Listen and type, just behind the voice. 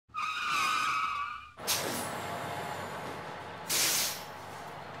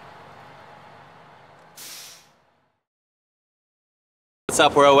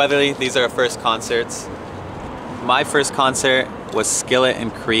up, World Weatherly? These are our first concerts. My first concert was Skillet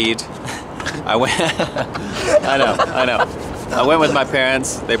and Creed. I went. I know. I went with my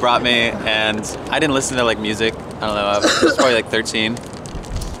parents. They brought me, and I didn't listen to like music. I don't know. I was probably like 13,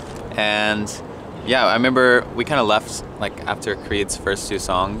 and yeah, I remember we kind of left like after Creed's first 2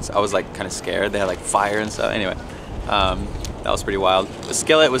 songs. I was like kind of scared. They had like fire and stuff. Anyway, that was pretty wild. The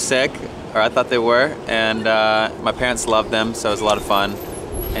Skillet was sick, or I thought they were, and my parents loved them, so it was a lot of fun.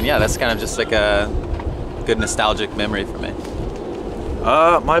 And yeah, that's kind of just like a good nostalgic memory for me.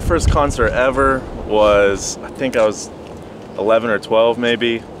 My first concert ever was, I think I was 11 or 12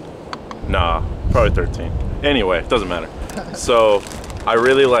 maybe. Nah, probably 13. Anyway, it doesn't matter. So I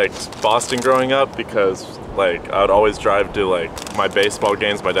really liked Boston growing up because like I would always drive to like my baseball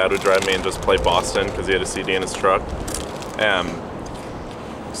games. My dad would drive me and just play Boston because he had a CD in his truck.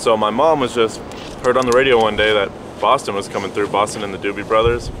 So my mom was just heard on the radio one day that Boston was coming through, Boston and the Doobie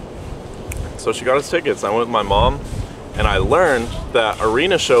Brothers. So she got us tickets. I went with my mom, and I learned that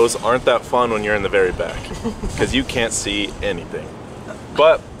arena shows aren't that fun when you're in the very back because you can't see anything.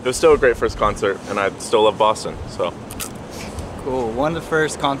 But it was still a great first concert, and I still love Boston, so. Cool. One of the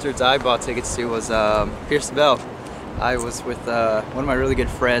first concerts I bought tickets to was Pierce the Bell. I was with one of my really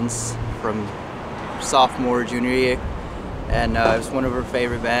good friends from sophomore, junior year, and it was one of her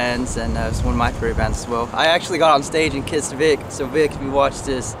favorite bands, and it was one of my favorite bands as well. I actually got on stage and kissed Vic, so Vic, if you watch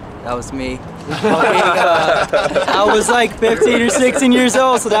this, that was me. I was like 15 or 16 years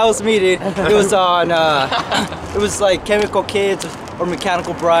old, so that was me, dude. It was on, it was like Chemical Kids or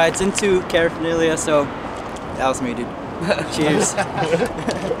Mechanical Brides into Paraphernalia, so that was me, dude. Cheers.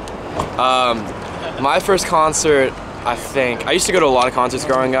 My first concert, I think, I used to go to a lot of concerts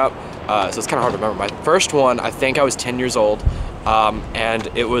growing up, so it's kind of hard to remember. My first one, I think I was 10 years old, and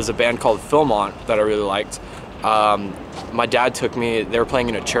it was a band called Philmont that I really liked. My dad took me, they were playing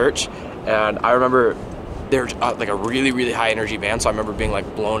in a church, and I remember they were like a really, really high energy band, so I remember being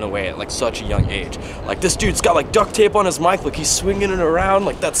like blown away at like such a young age. Like, this dude's got like duct tape on his mic, like he's swinging it around,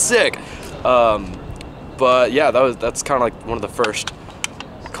 like that's sick. But yeah, that's kind of like one of the first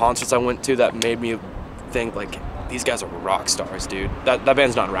concerts I went to that made me think like, these guys are rock stars, dude. That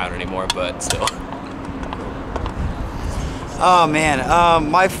band's not around anymore, but still. Oh man,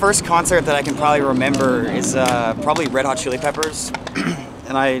 my first concert that I can probably remember is probably Red Hot Chili Peppers.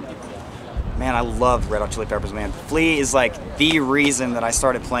 And I love Red Hot Chili Peppers, man. Flea is like the reason that I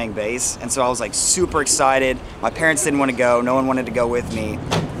started playing bass, and so I was like super excited. My parents didn't want to go, no one wanted to go with me.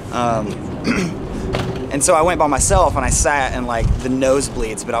 And so I went by myself and I sat in like the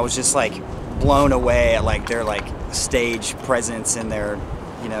nosebleeds, but I was just like blown away at like their like stage presence and their,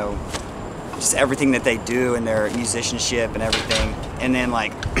 you know, just everything that they do and their musicianship and everything. And then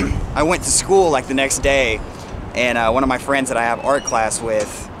like I went to school like the next day, and one of my friends that I have art class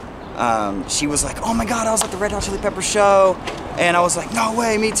with, she was like, oh my god, I was at the Red Hot Chili Peppers show. And I was like, no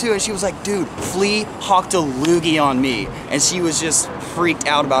way, me too. And she was like, dude, Flea hawked a loogie on me. And she was just freaked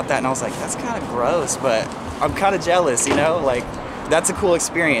out about that. And I was like, that's kind of gross, but I'm kind of jealous, you know? Like, that's a cool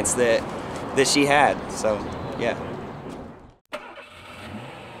experience that she had, so yeah.